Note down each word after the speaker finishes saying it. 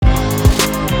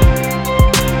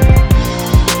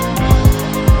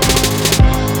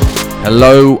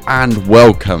Hello and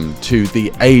welcome to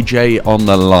the AJ on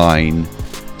the Line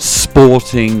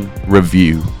Sporting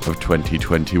Review of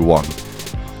 2021.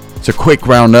 It's a quick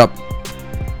roundup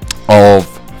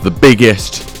of the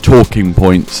biggest talking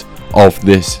points of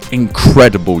this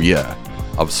incredible year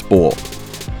of sport.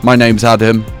 My name's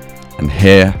Adam, and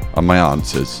here are my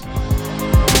answers.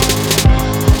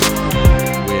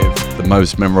 With the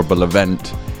most memorable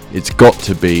event, it's got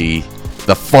to be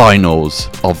the finals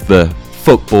of the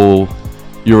Football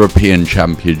European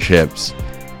Championships.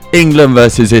 England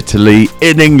versus Italy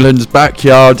in England's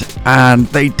backyard, and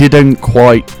they didn't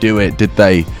quite do it, did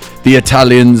they? The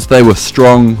Italians, they were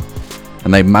strong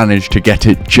and they managed to get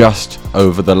it just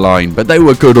over the line, but they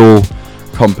were good all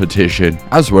competition,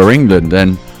 as were England,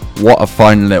 and what a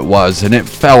final it was, and it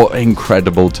felt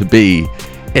incredible to be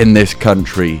in this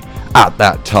country at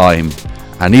that time.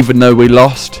 And even though we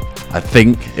lost, I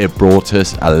think it brought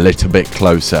us a little bit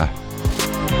closer.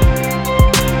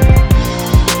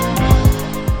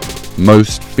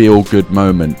 Most feel-good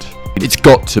moment, it's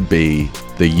got to be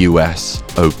the US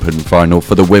Open final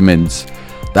for the women's.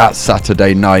 That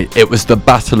Saturday night, it was the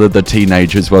battle of the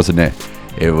teenagers, wasn't it?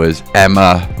 It was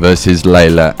Emma versus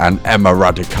Layla, and Emma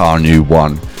Raducanu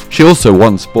won. She also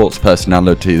won Sports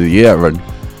Personality of the Year, and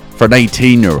for an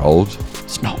 18-year-old,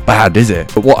 it's not bad, is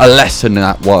it? But what a lesson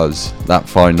that was, that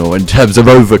final, in terms of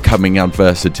overcoming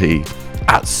adversity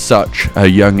at such a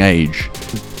young age.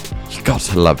 You got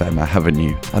to love Emma, haven't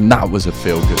you? And that was a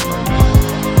feel-good moment.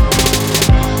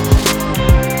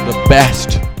 The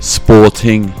best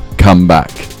sporting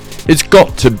comeback, it's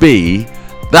got to be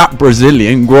that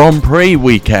Brazilian Grand Prix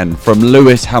weekend from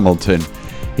Lewis Hamilton.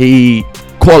 He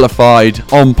qualified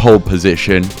on pole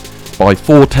position by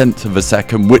 0.4 of a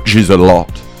second, which is a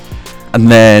lot. And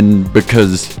then,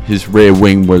 because his rear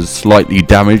wing was slightly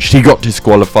damaged, he got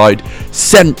disqualified,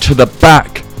 sent to the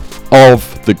back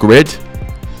of the grid,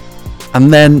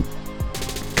 and then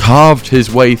carved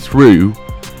his way through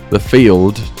the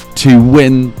field to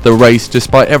win the race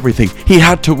despite everything. He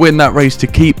had to win that race to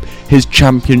keep his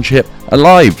championship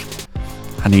alive.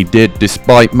 And he did,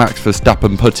 despite Max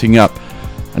Verstappen putting up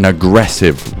an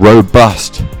aggressive,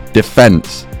 robust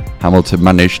defense. Hamilton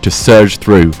managed to surge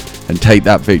through and take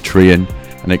that victory in.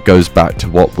 And it goes back to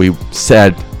what we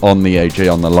said on the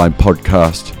AJ on the Line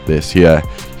podcast this year.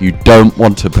 You don't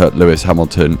want to put Lewis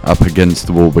Hamilton up against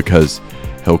the wall, because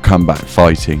he'll come back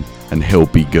fighting and he'll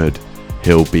be good.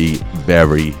 He'll be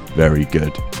very, very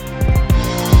good.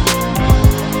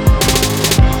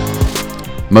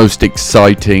 Most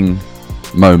exciting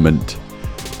moment.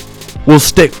 We'll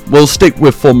stick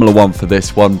with Formula 1 for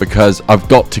this one, because I've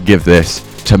got to give this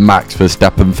to Max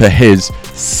Verstappen for his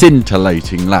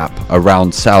scintillating lap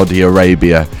around Saudi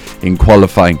Arabia in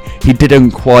qualifying. He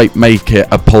didn't quite make it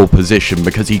a pole position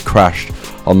because he crashed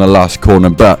on the last corner,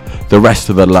 but the rest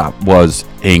of the lap was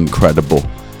incredible.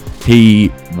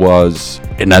 He was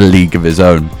in a league of his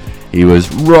own. He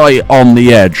was right on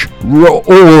the edge,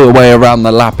 all the way around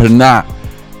the lap, and that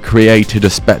created a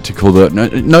spectacle that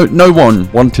no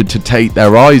one wanted to take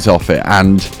their eyes off it,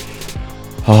 and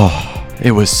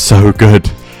it was so good.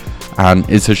 And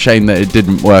it's a shame that it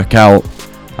didn't work out.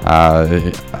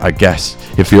 I guess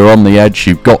if you're on the edge,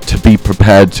 you've got to be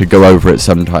prepared to go over it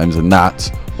sometimes, and that's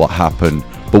what happened.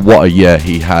 But what a year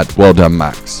he had. Well done,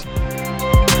 Max.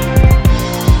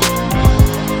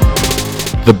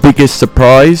 The biggest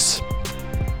surprise,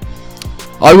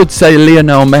 I would say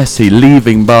Lionel Messi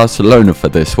leaving Barcelona for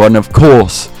this one. Of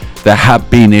course, there have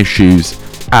been issues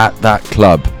at that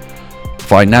club.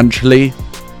 Financially,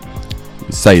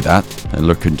 we say that, they're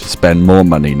looking to spend more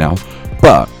money now.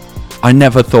 But I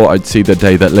never thought I'd see the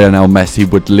day that Lionel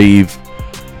Messi would leave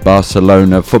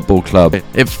Barcelona Football Club.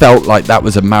 It felt like that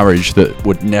was a marriage that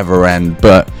would never end,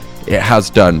 but it has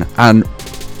done. And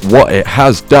what it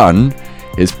has done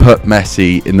is put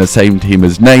Messi in the same team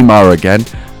as Neymar again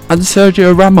and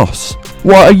Sergio Ramos.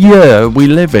 What a year we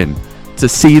live in to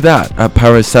see that at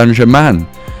Paris Saint-Germain.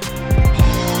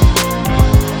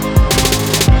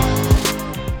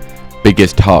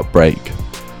 Biggest heartbreak.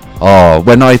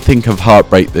 When I think of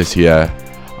heartbreak this year,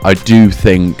 I do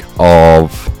think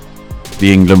of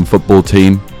the England football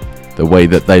team, the way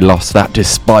that they lost that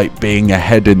despite being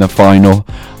ahead in the final.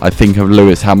 I think of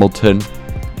Lewis Hamilton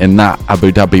in that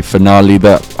Abu Dhabi finale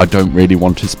that I don't really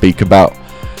want to speak about.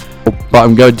 But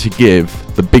I'm going to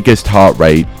give the biggest heart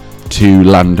rate to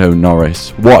Lando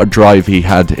Norris. What a drive he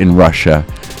had in Russia,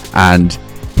 and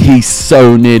he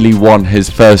so nearly won his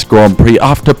first Grand Prix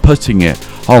after putting it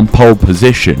on pole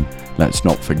position, let's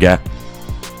not forget.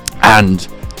 And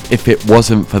if it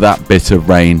wasn't for that bit of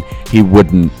rain, he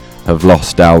wouldn't have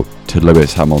lost out to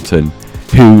Lewis Hamilton,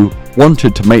 who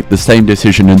wanted to make the same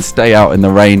decision and stay out in the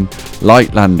rain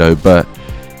like Lando, but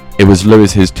it was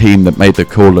Lewis's team that made the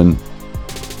call, and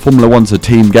Formula One's a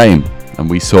team game, and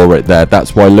we saw it there.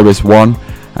 That's why Lewis won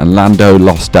and Lando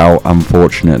lost out,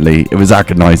 unfortunately. It was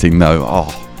agonising though.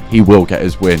 He will get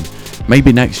his win,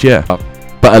 maybe next year.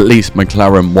 But at least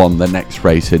McLaren won the next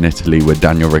race in Italy with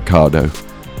Daniel Ricciardo,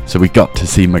 so we got to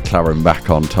see McLaren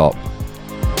back on top.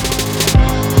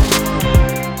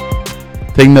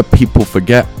 Thing that people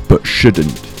forget but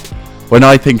shouldn't. When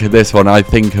I think of this one, I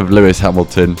think of Lewis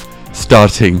Hamilton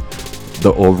restarting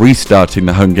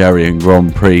the Hungarian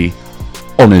Grand Prix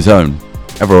on his own.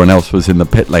 Everyone else was in the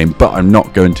pit lane, but I'm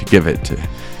not going to give it to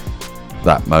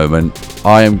that moment.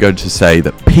 I am going to say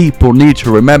that people need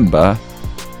to remember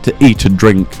to eat and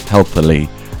drink healthily,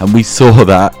 and we saw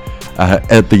that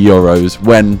at the Euros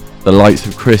when the likes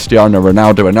of Cristiano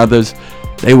Ronaldo and others,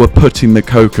 they were putting the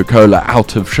Coca-Cola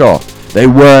out of shot. They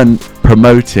weren't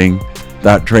promoting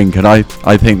that drink, and I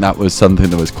think that was something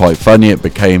that was quite funny. It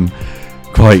became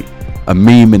quite a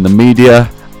meme in the media,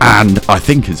 and I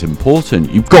think it's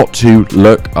important. You've got to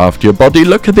look after your body.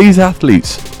 Look at these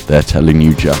athletes, they're telling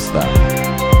you just that.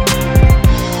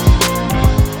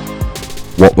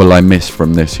 What will I miss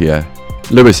from this year?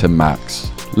 Lewis and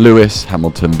Max. Lewis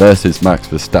Hamilton versus Max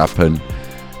Verstappen.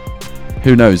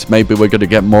 Who knows, maybe we're going to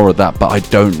get more of that, but I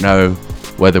don't know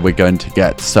whether we're going to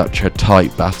get such a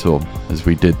tight battle as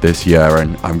we did this year,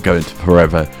 and I'm going to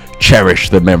forever cherish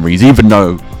the memories, even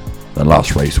though the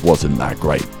last race wasn't that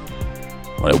great.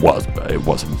 Well, it was, but it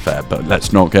wasn't fair. But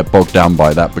let's not get bogged down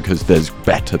by that, because there's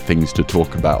better things to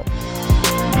talk about.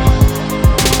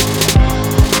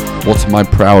 What am I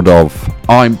proud of?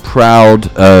 I'm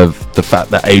proud of the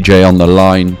fact that AJ on the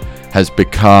Line has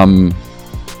become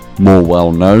more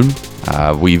well known.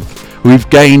 We've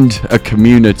gained a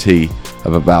community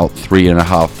of about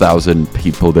 3,500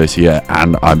 people this year,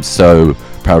 and I'm so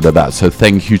proud of that. So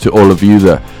thank you to all of you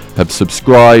that have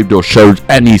subscribed or showed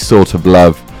any sort of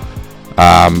love.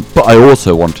 But I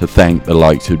also want to thank the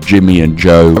likes of Jimmy and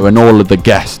Joe and all of the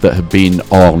guests that have been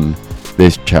on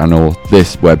this channel,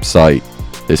 this website,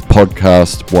 this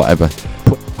podcast, whatever.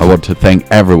 I want to thank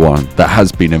everyone that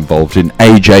has been involved in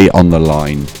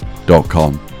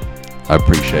AJOnTheLine.com. I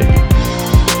appreciate you.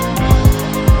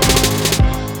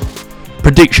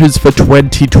 Predictions for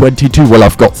 2022. Well,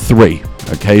 I've got 3.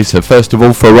 Okay, so first of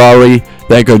all, Ferrari,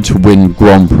 they're going to win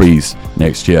Grand Prix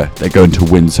next year. They're going to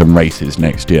win some races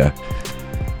next year.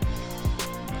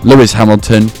 Lewis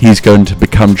Hamilton, he's going to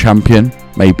become champion,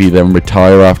 maybe then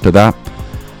retire after that.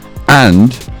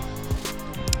 And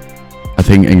I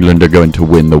think England are going to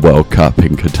win the World Cup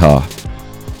in Qatar.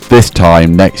 This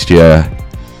time next year,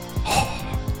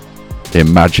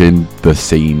 imagine the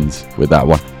scenes with that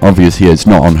one. Obviously it's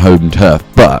not on home turf,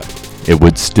 but it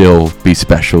would still be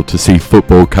special to see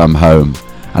football come home,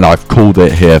 and I've called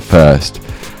it here first.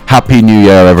 Happy New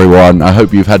Year, everyone. I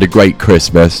hope you've had a great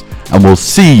Christmas, and we'll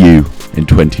see you in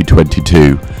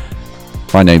 2022.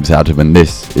 My name's Adam, and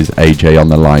this is AJ on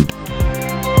the Line.